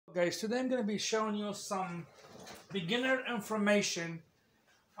Guys, today I'm going to be showing you some beginner information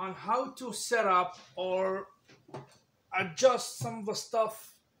on how to set up or adjust some of the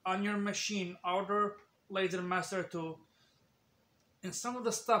stuff on your machine, Ortur Laser Master 2, and some of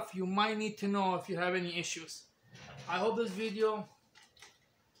the stuff you might need to know if you have any issues. I hope this video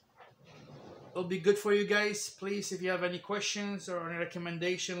will be good for you guys. Please, if you have any questions or any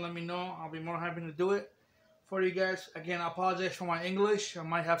recommendation, let me know. I'll be more happy to do it for you guys. Again, I apologize for my English. I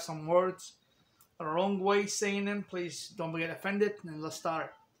might have some words the wrong way saying them. Please don't get offended, and let's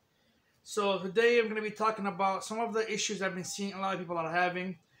start. So today I'm going to be talking about some of the issues I've been seeing a lot of people are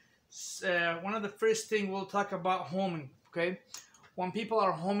having. One of the first thing we'll talk about homing. Okay, when people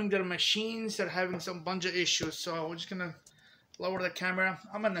are homing their machines, they're having some bunch of issues. So we're just gonna lower the camera.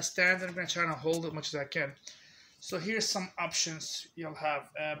 I'm gonna stand and I'm gonna try to hold as much as I can. So here's some options you'll have.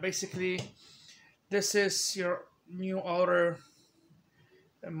 Basically, this is your new Ortur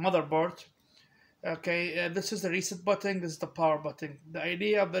motherboard. Okay, this is the reset button, this is the power button. The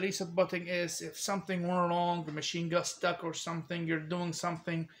idea of the reset button is if something went wrong, the machine got stuck or something, you're doing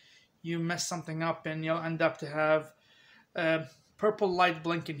something, you mess something up and you'll end up to have purple light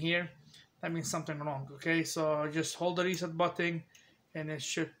blinking here. That means something wrong. Okay, so just hold the reset button and it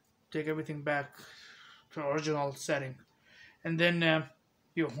should take everything back to original setting. And then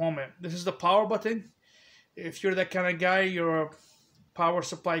you home it. This is the power button. If you're that kind of guy, your power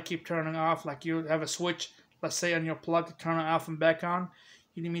supply keep turning off, like you have a switch, let's say on your plug, to turn it off and back on,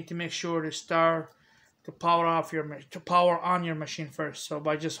 you need to make sure to start to power on your machine first. So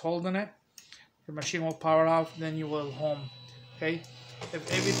by just holding it, your machine will power off, then you will home. Okay, now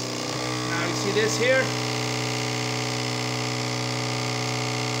you see this here,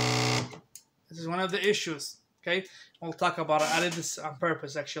 this is one of the issues. Okay, we'll talk about it. I did this on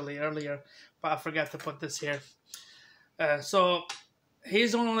purpose actually earlier, but I forgot to put this here. So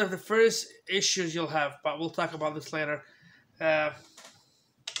here's one of the first issues you'll have, but we'll talk about this later in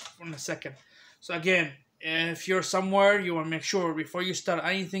a second. So again, if you're somewhere, you want to make sure before you start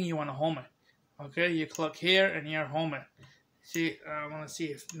anything, you want to home it. Okay, you click here and you're home it. See, I want to see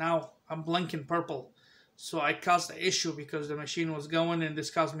if now I'm blinking purple. So I caused the issue because the machine was going and this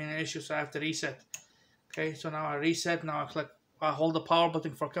caused me an issue, so I have to reset. Okay, so now I reset, now I hold the power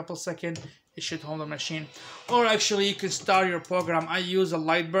button for a couple seconds, it should hold the machine. Or actually you can start your program. I use a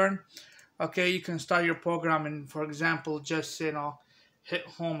light burn. Okay, you can start your program and, for example, just hit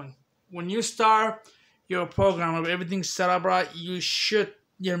homing. When you start your program, if everything's set up right,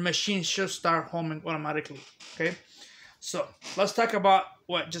 your machine should start homing automatically. Okay, so let's talk about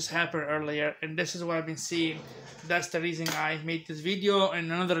what just happened earlier, and this is what I've been seeing. That's the reason I made this video, and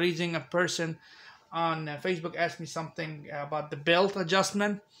another reason a person on Facebook asked me something about the belt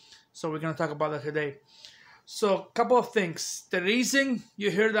adjustment, so we're going to talk about that today. So a couple of things. The reason you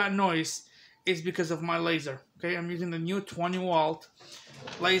hear that noise is because of my laser. Okay, I'm using the new 20 volt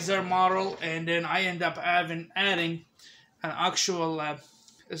laser model, and then I end up adding an actual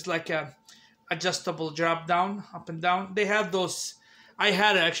it's like a adjustable drop down, up and down. They have those. I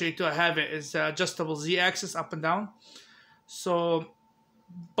had it actually too. I have it. It's adjustable Z-axis up and down. So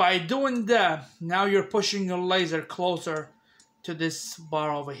by doing that, now you're pushing your laser closer to this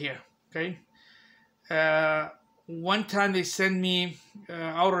bar over here. Okay. One time they send me,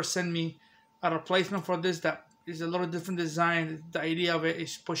 Ortur send me a replacement for this that is a little different design. The idea of it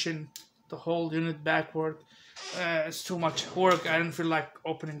is pushing the whole unit backward. It's too much work. I didn't feel like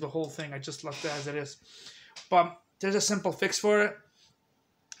opening the whole thing. I just left it as it is. But there's a simple fix for it.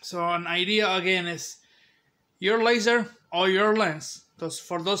 So an idea again is your laser or your lens.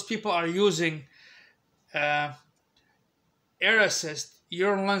 For those people are using air assist,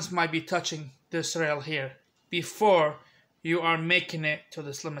 your lens might be touching this rail here before you are making it to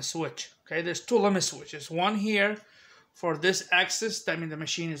this limit switch. Okay, there's two limit switches. One here for this axis, that means the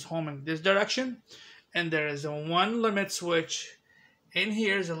machine is homing this direction, and there is a one limit switch in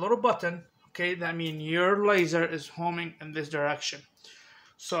here is a little button. Okay, that means your laser is homing in this direction.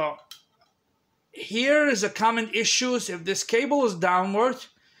 So here is a common issue if this cable is downward,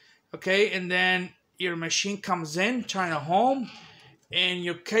 okay, and then your machine comes in trying to home and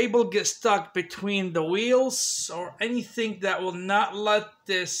your cable gets stuck between the wheels or anything that will not let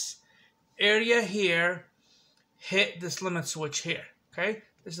this area here hit this limit switch here. Okay,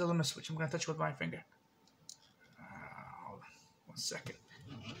 this is the limit switch. I'm going to touch it with my finger. Hold on 1 second.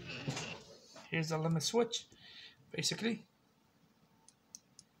 Here's the limit switch, basically.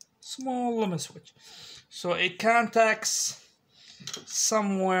 Small limit switch. So it contacts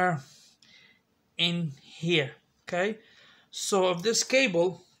somewhere in here. Okay, so if this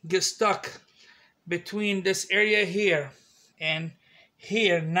cable gets stuck between this area here and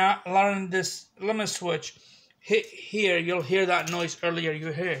here, not learn this limit switch, hit here, you'll hear that noise earlier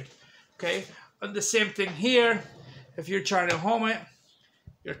you heard. Okay, and the same thing here. If you're trying to home it,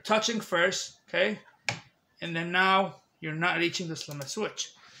 you're touching first, okay, and then now you're not reaching this limit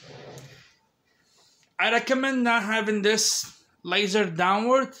switch. I recommend not having this laser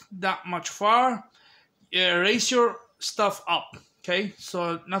downward that much far. Raise your stuff up, okay,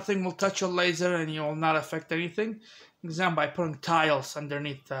 so nothing will touch your laser and you will not affect anything. Example, by putting tiles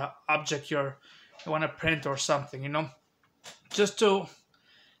underneath the object you want to print or something, you know, just to,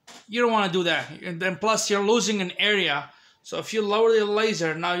 you don't want to do that. And then plus you're losing an area, so if you lower the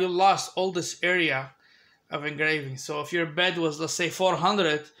laser, now you lost all this area of engraving. So if your bed was, let's say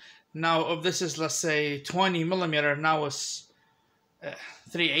 400, now if this is, let's say 20 millimeter, now it's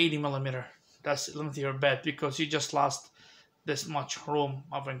 380 millimeter. That's the limit of your bed, because you just lost this much room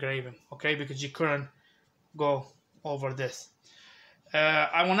of engraving, okay, because you couldn't go over this.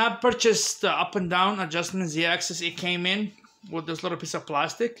 I will not purchase the up and down adjustment Z-axis. It came in with this little piece of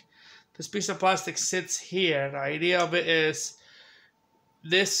plastic. This piece of plastic sits here. The idea of it is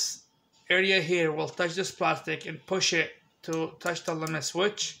this area here will touch this plastic and push it to touch the limit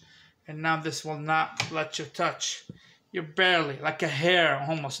switch, and now this will not let you touch. You're barely, like a hair,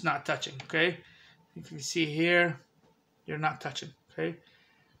 almost not touching, okay? If you see here, you're not touching, okay?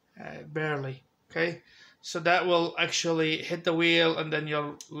 Barely, okay? So that will actually hit the wheel, and then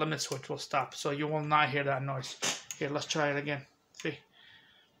your limit switch will stop. So you will not hear that noise. Here, let's try it again. See?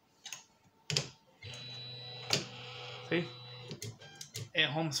 See? It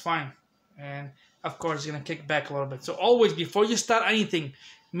homes fine. And of course, it's gonna kick back a little bit. So always, before you start anything,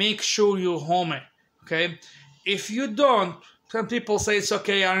 make sure you home it, okay? If you don't, some people say it's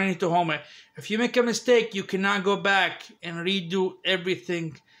okay, I don't need to home it. If you make a mistake, you cannot go back and redo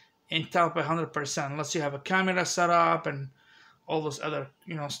everything in top 100%, unless you have a camera set up and all this other,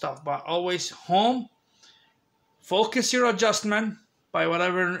 you know, stuff. But always home, focus your adjustment by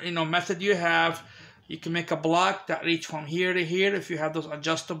whatever, you know, method you have. You can make a block that reach from here to here if you have those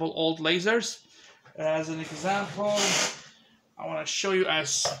adjustable old lasers. As an example, I want to show you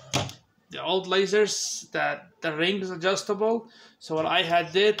as the old lasers that the ring is adjustable. So what I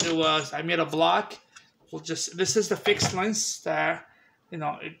had did, it was I made a block. We'll just, this is the fixed lens that, you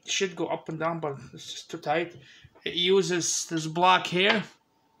know, it should go up and down, but it's just too tight. It uses this block here.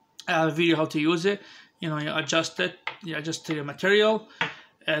 I have a video how to use it. You know, you adjust it, you adjust to the material.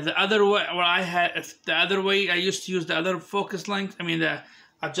 The other way, I used to use the other focus length. I mean the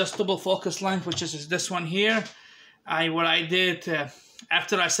adjustable focus length, which is this one here. What I did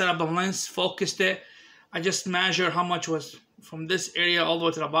after I set up the lens, focused it, I just measured how much was from this area all the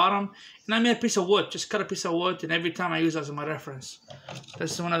way to the bottom, and I made a piece of wood. Just cut a piece of wood, and every time I use it as my reference.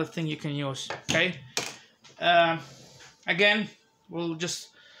 This is one other thing you can use. Okay. Again, we'll just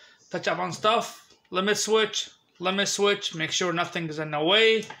touch up on stuff. Limit switch. Make sure nothing is in the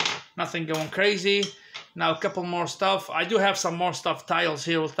way, nothing going crazy. Now a couple more stuff. I do have some more stuff, tiles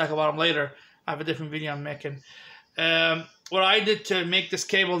here. We'll talk about them later. I have a different video I'm making. What I did to make this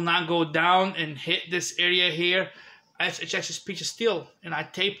cable not go down and hit this area here, it's just a piece of steel, and I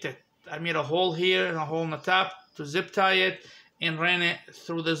taped it. I made a hole here and a hole on the top to zip tie it, and ran it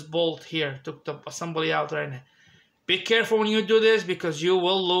through this bolt here. Took the assembly out, ran it. Be careful when you do this, because you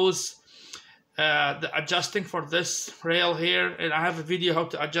will lose the adjusting for this rail here, and I have a video how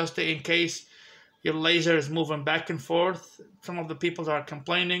to adjust it in case your laser is moving back and forth. Some of the people are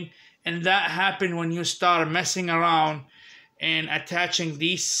complaining, and that happened when you start messing around and attaching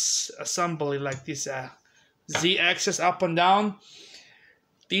these assembly like this Z-axis up and down.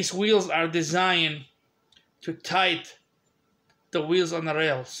 These wheels are designed to tight the wheels on the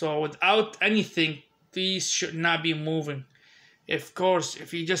rail, so without anything, these should not be moving. Of course,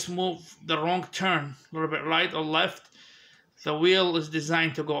 if you just move the wrong turn, a little bit right or left, the wheel is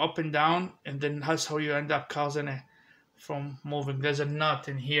designed to go up and down, and then that's how you end up causing it from moving. There's a nut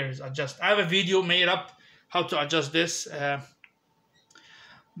in here. It's adjust. I have a video made up how to adjust this.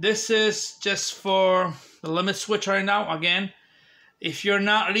 This is just for the limit switch right now. Again, if you're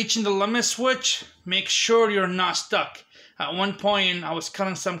not reaching the limit switch, make sure you're not stuck. At one point, I was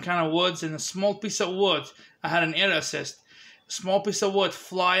cutting some kind of woods, and a small piece of wood, I had an air assist. A small piece of wood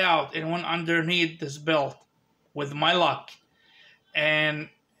fly out and went underneath this belt with my luck. And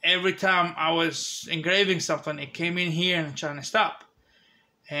every time I was engraving something, it came in here and trying to stop.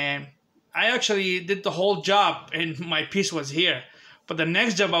 And I actually did the whole job, and my piece was here. But the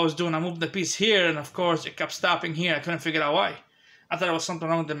next job I was doing, I moved the piece here, and of course it kept stopping here. I couldn't figure out why. I thought it was something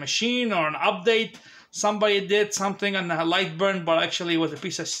wrong with the machine or an update. Somebody did something and the light burned, but actually it was a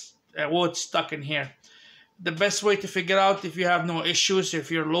piece of wood stuck in here. the best way to figure out if you have no issues, if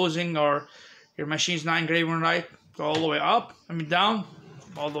you're losing or your machine's not engraving right, go all the way up, down,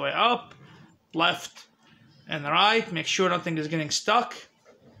 all the way up, left and right, make sure nothing is getting stuck,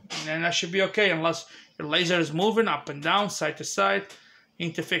 and then that should be okay, unless your laser is moving up and down, side to side. You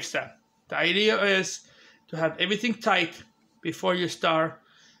need to fix that. The idea is to have everything tight before you start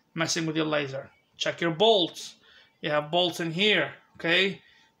messing with your laser. Check your bolts. You have bolts in here, okay?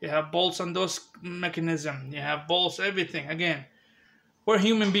 You have bolts on those mechanisms. You have bolts, everything. Again, we're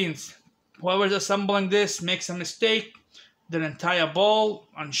human beings. Whoever's assembling this makes a mistake. The entire ball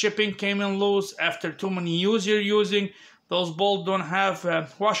on shipping came in loose. After too many use you're using, those bolts don't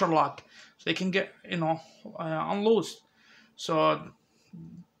have washer lock, so they can get, unloosed. So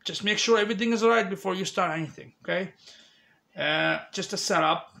just make sure everything is right before you start anything, okay? Just a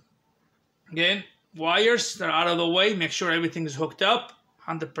setup. Again, wires, they're out of the way. Make sure everything is hooked up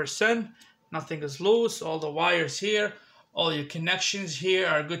 100%. Nothing is loose. All the wires here, all your connections here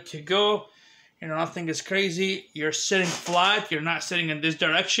are good to go. Nothing is crazy. You're sitting flat. You're not sitting in this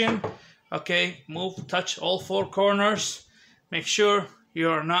direction. Okay, move, touch all four corners. Make sure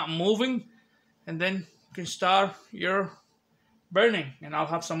you're not moving. And then you can start your burning. And I'll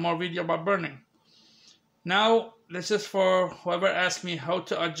have some more video about burning. Now, this is for whoever asked me how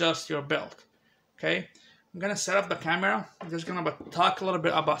to adjust your belt. Okay, I'm going to set up the camera. I'm just going to talk a little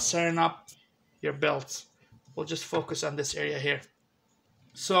bit about setting up your belts. We'll just focus on this area here.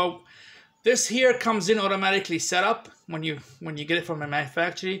 So, this here comes in automatically set up when you get it from a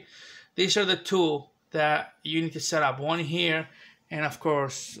manufacturer. These are the two that you need to set up. One here, and of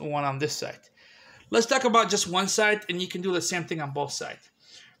course, one on this side. Let's talk about just one side, and you can do the same thing on both sides.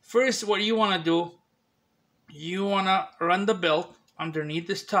 First, what you want to do, you want to run the belt underneath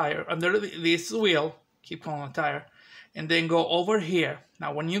this tire, under this wheel, keep calling it tire, and then go over here.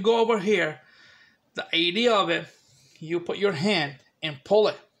 Now, when you go over here, the idea of it, you put your hand and pull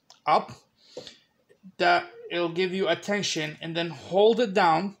it up, that it'll give you a tension, and then hold it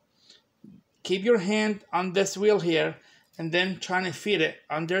down. Keep your hand on this wheel here, and then trying to feed it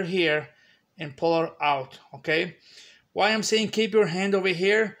under here and pull it out, okay? Why I'm saying keep your hand over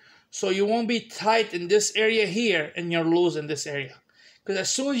here, so you won't be tight in this area here and you're loose in this area. Because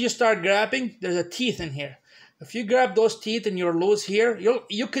as soon as you start grabbing, there's a teeth in here. If you grab those teeth and you're loose here,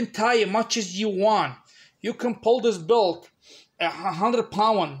 you can tie as much as you want. You can pull this belt at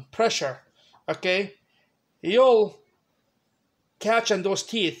 100-pound pressure, okay? You'll catch on those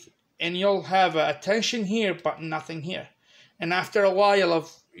teeth and you'll have a tension here but nothing here. And after a while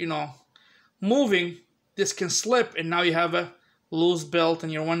of, moving, this can slip and now you have a loose belt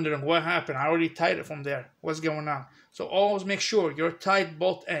and you're wondering what happened. I already tied it from there. What's going on? So always make sure you're tight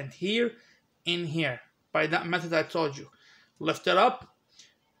both ends, here and here, by that method I told you. Lift it up,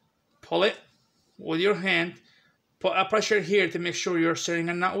 pull it with your hand, put a pressure here to make sure you're sitting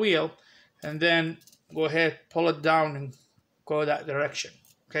on that wheel, and then go ahead, pull it down and go that direction.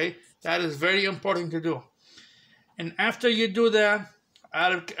 Okay, that is very important to do. And after you do that,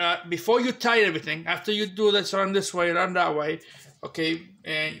 before you tie everything, after you do this, run this way, run that way, okay,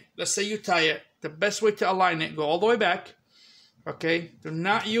 and let's say you tie it, the best way to align it, go all the way back, okay, do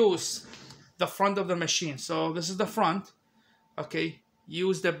not use the front of the machine. So this is the front, okay,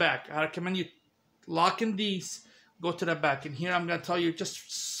 use the back. I recommend you lock in these, go to the back, and here I'm going to tell you just a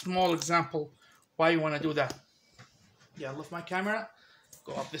small example why you want to do that. Yeah, lift my camera,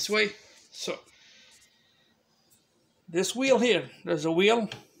 go up this way. So this wheel here, there's a wheel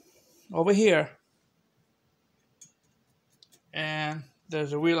over here, and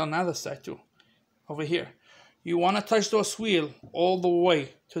there's a wheel on the other side too, over here. You want to touch those wheels all the way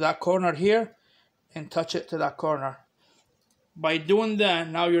to that corner here and touch it to that corner. By doing that,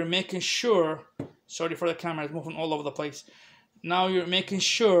 now you're making sure, sorry for the camera, it's moving all over the place. Now you're making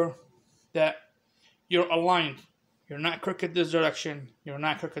sure that you're aligned. You're not crooked this direction, you're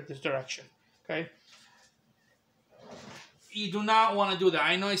not crooked this direction, okay? You do not want to do that.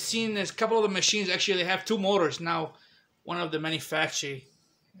 I know I've seen there's a couple of the machines, actually they have two motors now. One of the manufacturers,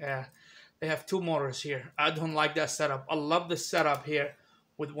 they have two motors here. I don't like that setup. I love the setup here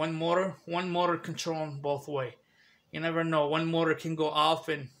with one motor controlling both way. You never know, one motor can go off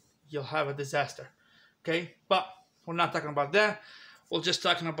and you'll have a disaster, okay? But we're not talking about that. We're just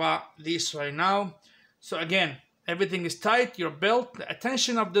talking about this right now. So again, everything is tight, your belt, the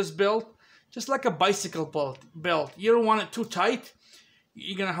attention of this belt, just like a bicycle belt. You don't want it too tight.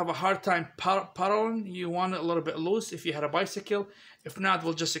 You're going to have a hard time pedaling. You want it a little bit loose if you had a bicycle. If not,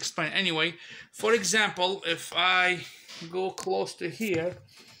 we'll just explain anyway. For example, if I go close to here,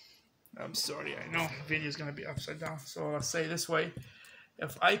 I'm sorry, I know the video is going to be upside down, so I'll say this way.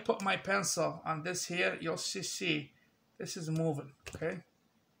 If I put my pencil on this here, you'll see this is moving, okay?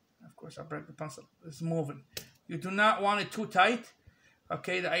 Of course, I break the pencil. It's moving. You do not want it too tight,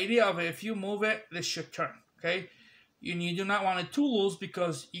 okay? The idea of it, if you move it, this should turn, okay? You do not want it too loose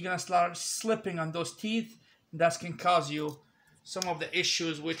because you're going to start slipping on those teeth. That can cause you some of the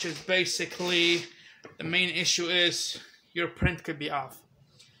issues, which is basically the main issue is your print could be off.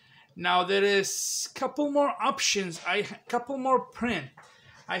 Now there is a couple more options. Couple more print.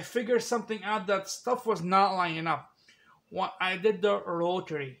 I figured something out that stuff was not lining up. What I did the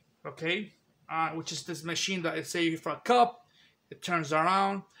rotary, okay, which is this machine that I say for a cup, it turns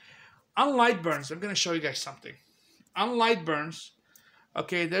around. On light burns, I'm gonna show you guys something. On light burns,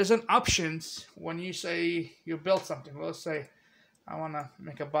 okay, there's an options when you say you build something. Let's say I wanna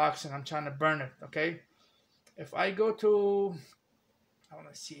make a box and I'm trying to burn it, okay. If I go to, I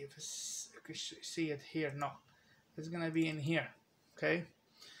wanna see if you can see it here. No, it's gonna be in here, okay.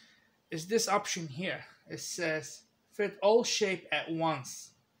 Is this option here? It says fit all shape at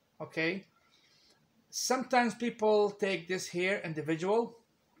once, okay. Sometimes people take this here individual,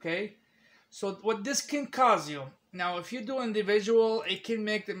 okay. So what this can cause you, now if you do individual, it can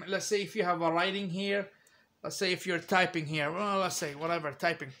make them, let's say if you have a writing here, let's say if you're typing here, well, let's say whatever,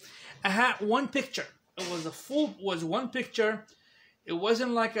 typing. I had one picture, it was one picture. It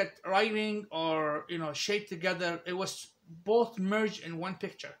wasn't like a writing or, you know, shaped together. It was both merged in one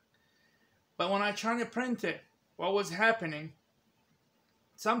picture. But when I try to print it, what was happening,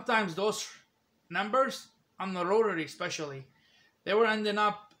 sometimes those numbers on the rotary especially, they were ending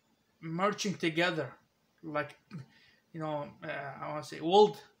up merging together, like, you know, I want to say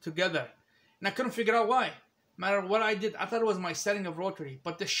weld together. And I couldn't figure out why. No matter what I did, I thought it was my setting of rotary.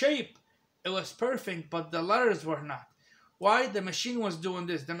 But the shape, it was perfect, but the letters were not. Why? The machine was doing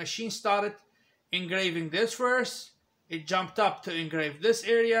this. The machine started engraving this first. It jumped up to engrave this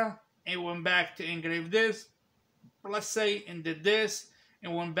area. It went back to engrave this, let's say, and did this,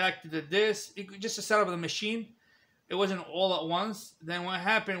 and went back to the this. Just to set up the machine. It wasn't all at once. Then what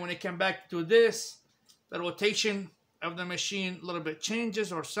happened when it came back to this, the rotation of the machine a little bit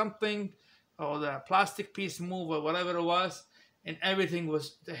changes or something, or the plastic piece move or whatever it was, and everything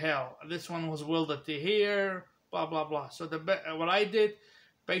was to hell. This one was welded to here, blah, blah, blah. So what I did,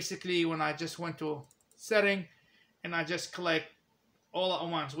 basically, when I just went to setting, and I just collect all at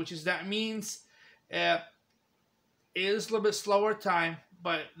once, which is that means it is a little bit slower time,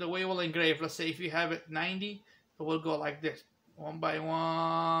 but the way we'll engrave, let's say if you have it 90, it will go like this, one by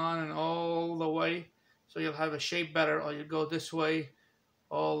one and all the way. So you'll have a shape better, or you go this way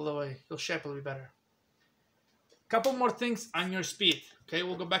all the way. Your shape will be better. Couple more things on your speed. Okay,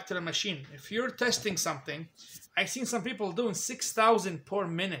 we'll go back to the machine. If you're testing something, I've seen some people doing 6,000 per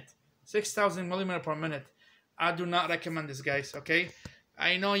minute, 6,000 millimeter per minute. I do not recommend this, guys, okay?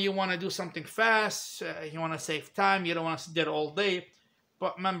 I know you want to do something fast, you want to save time, you don't want to sit there all day,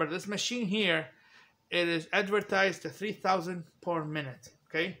 but remember, this machine here, it is advertised to 3,000 per minute,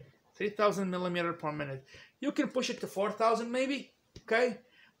 okay? 3,000 millimeter per minute. You can push it to 4,000 maybe, okay?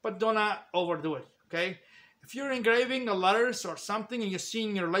 But do not overdo it, okay? If you're engraving the letters or something and you're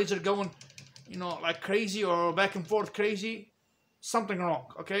seeing your laser going, you know, like crazy or back and forth crazy, something wrong,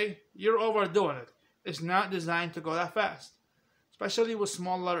 okay? You're overdoing it. It's not designed to go that fast, especially with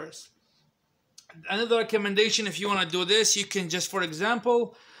small letters. Another recommendation, if you want to do this, you can just, for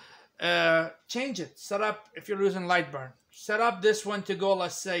example, change it. Set up, if you're using light burn, set up this one to go,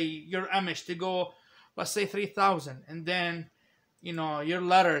 let's say, your image to go, let's say 3,000. And then, you know, your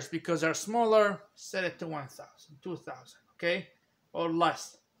letters, because they're smaller, set it to 1,000, 2,000, okay? Or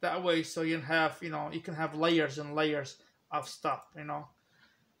less. That way, so you have, you know, you can have layers and layers of stuff, you know.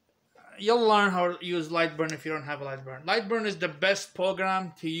 You'll learn how to use Lightburn if you don't have a Lightburn. Lightburn is the best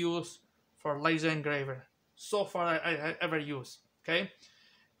program to use for laser engraver so far I ever used, okay?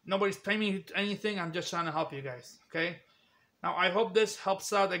 Nobody's paying me anything. I'm just trying to help you guys, okay? Now, I hope this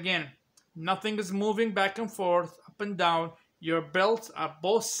helps out. Again, nothing is moving back and forth, up and down. Your belts are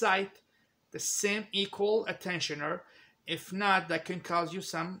both sides the same equal tensioner. If not, that can cause you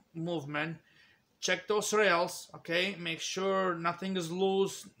some movement. Check those rails, okay? Make sure nothing is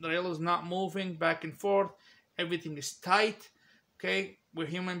loose. The rail is not moving back and forth. Everything is tight, okay? We're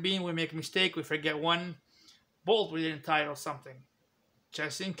human beings. We make a mistake. We forget one bolt we didn't tie or something.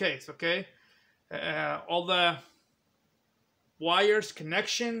 Just in case, okay? All the wires,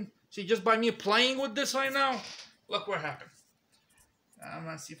 connection. See, just by me playing with this right now, look what happened. I'm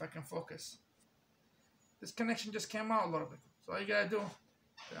gonna see if I can focus. This connection just came out a little bit. So all you gotta do,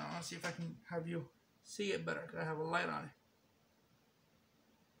 I want to see if I can have you see it better. I have a light on it.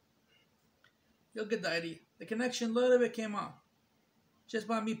 You'll get the idea. The connection a little bit came out. just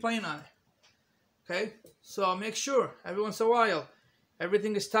might be playing on it. Okay, so make sure every once in a while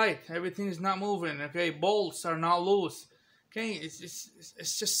everything is tight, everything is not moving. Okay, bolts are not loose. Okay, it's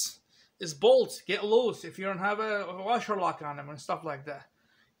just it's bolts get loose if you don't have a washer lock on them and stuff like that.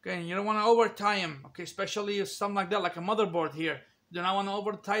 Okay, you don't want to over tie them. Okay, especially if something like that, like a motherboard here. You do not want to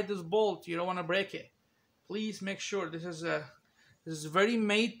over tie this bolt. You don't want to break it. Please make sure this is a very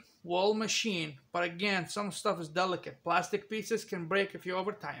made well machine. But again, some stuff is delicate. Plastic pieces can break if you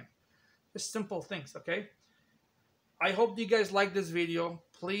over tie them. Just simple things, okay? I hope you guys like this video.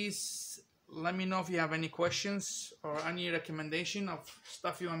 Please let me know if you have any questions or any recommendation of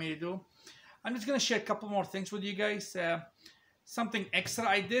stuff you want me to do. I'm just gonna share a couple more things with you guys. Something extra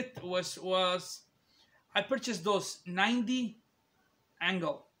I did was I purchased those 90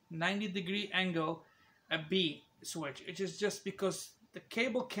 degree angle B switch. It is just because the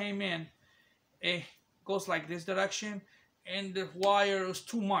cable came in, it goes like this direction, and the wire was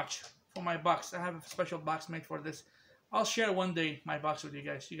too much for my box. I have a special box made for this. I'll share one day my box with you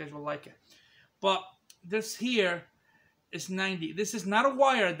guys. You guys will like it. But this here is 90. This is not a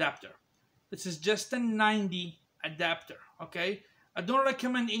wire adapter. This is just a 90 adapter, okay? I don't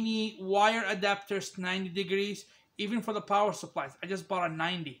recommend any wire adapters 90 degrees, even for the power supplies. I just bought a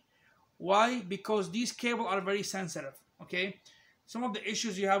 90. Why? Because these cables are very sensitive, okay? Some of the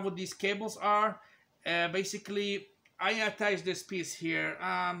issues you have with these cables are, basically, I attach this piece here.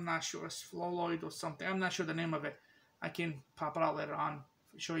 I'm not sure, it's Flowloid or something. I'm not sure the name of it. I can pop it out later on,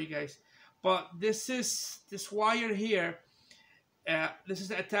 show you guys. But this wire here, this is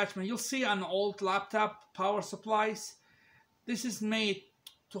the attachment. You'll see on old laptop power supplies, this is made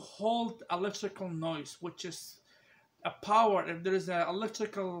to hold electrical noise, which is a power. If there is an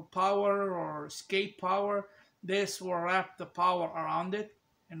electrical power or escape power, this will wrap the power around it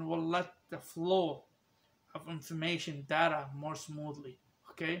and will let the flow of information, data, more smoothly.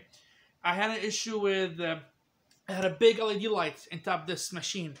 Okay, I had an issue with I had a big LED light in top of this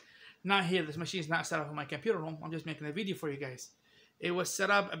machine. Not here. This machine is not set up in my computer room. I'm just making a video for you guys. It was set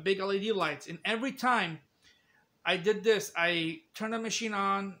up a big LED lights, and every time I did this, I turned the machine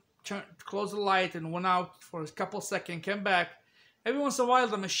on, closed the light, and went out for a couple seconds. Came back. Every once in a while,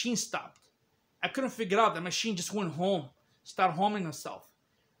 the machine stopped. I couldn't figure out. The machine just went home, started homing itself.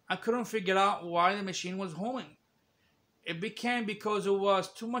 I couldn't figure out why the machine was homing. It became because it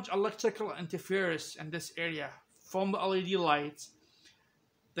was too much electrical interference in this area from the LED lights.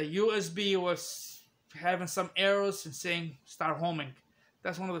 The USB was having some errors and saying start homing.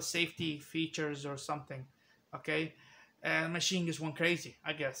 That's one of the safety features or something. Okay, and the machine just went crazy,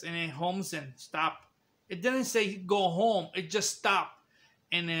 I guess, and it homes and stopped. It didn't say go home. It just stopped,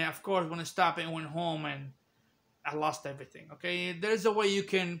 and then of course when it stopped, it went home, and I lost everything. Okay, there's a way you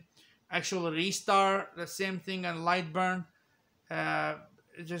can actually restart the same thing on Lightburn.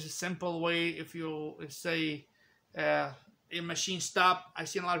 It's just a simple way. If you say a machine stop, I've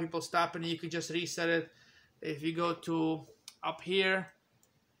seen a lot of people stop, and you can just reset it. If you go to up here,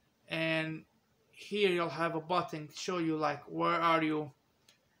 and here you'll have a button to show you like where are you.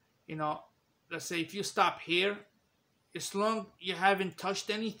 You know, let's say if you stop here, as long you haven't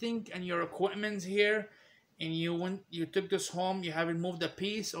touched anything and your equipment's here, and you took this home, you haven't moved a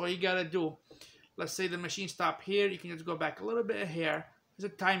piece, all you gotta do, let's say the machine stopped here, you can just go back a little bit here.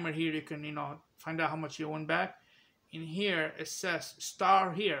 There's a timer here, you can find out how much you went back. In here it says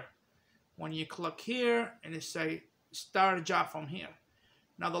start here. When you click here and it say start a job from here,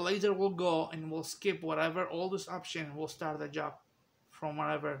 now the laser will go and will skip whatever all this option, will start the job from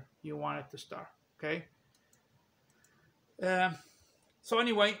wherever you want it to start. Okay, so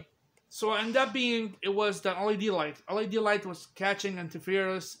anyway, so ended up being, it was the LED light. LED light was catching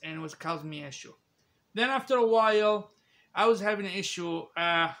interference and it was causing me an issue. Then after a while, I was having an issue.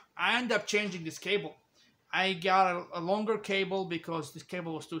 I ended up changing this cable. I got a longer cable because this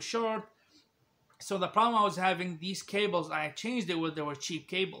cable was too short. So the problem I was having, these cables, I changed it with, they were cheap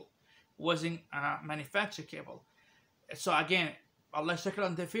cable. It wasn't manufactured cable. So again, electrical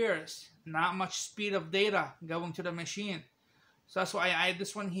interference, not much speed of data going to the machine. So that's why I added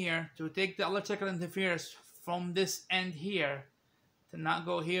this one here to take the electrical interference from this end here to not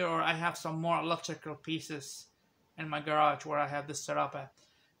go here, or I have some more electrical pieces in my garage where I have this set up at.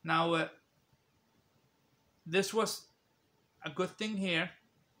 Now, this was a good thing here,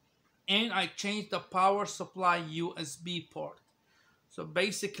 and I changed the power supply USB port. So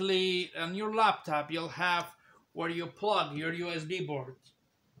basically, on your laptop, you'll have where you plug your USB board.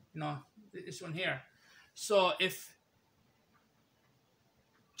 This one here. So if,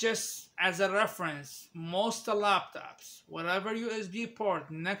 just as a reference, most laptops, whatever USB port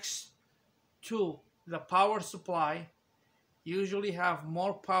next to the power supply usually have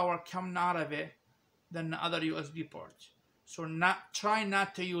more power coming out of it than the other USB ports. So try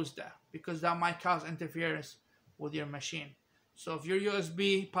not to use that, because that might cause interference with your machine. So if your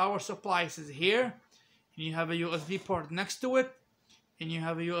USB power supply is here and you have a USB port next to it and you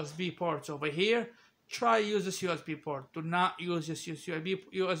have a USB port over here, try use this USB port. Do not use this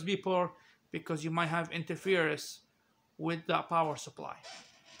USB port, because you might have interference with the power supply.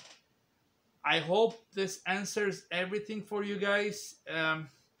 I hope this answers everything for you guys.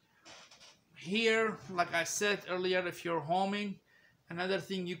 Here, like I said earlier, if you're homing, another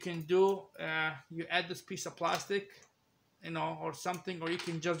thing you can do, you add this piece of plastic, or something, or you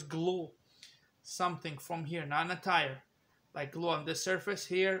can just glue something from here, not in a tire, like glue on the surface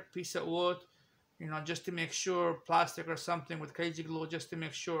here, piece of wood, just to make sure, plastic or something with crazy glue, just to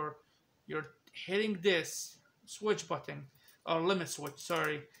make sure you're hitting this switch button, or limit switch,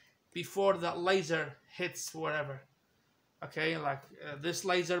 sorry, before the laser hits wherever. Okay, like this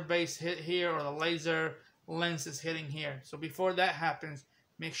laser base hit here, or the laser lens is hitting here. So before that happens,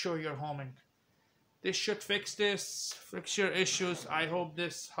 make sure you're homing. This should fix your issues. I hope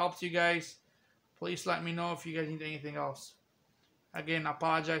this helps you guys. Please let me know if you guys need anything else. Again, I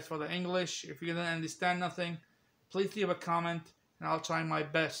apologize for the English. If you didn't understand nothing, please leave a comment and I'll try my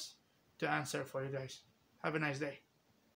best to answer for you guys. Have a nice day.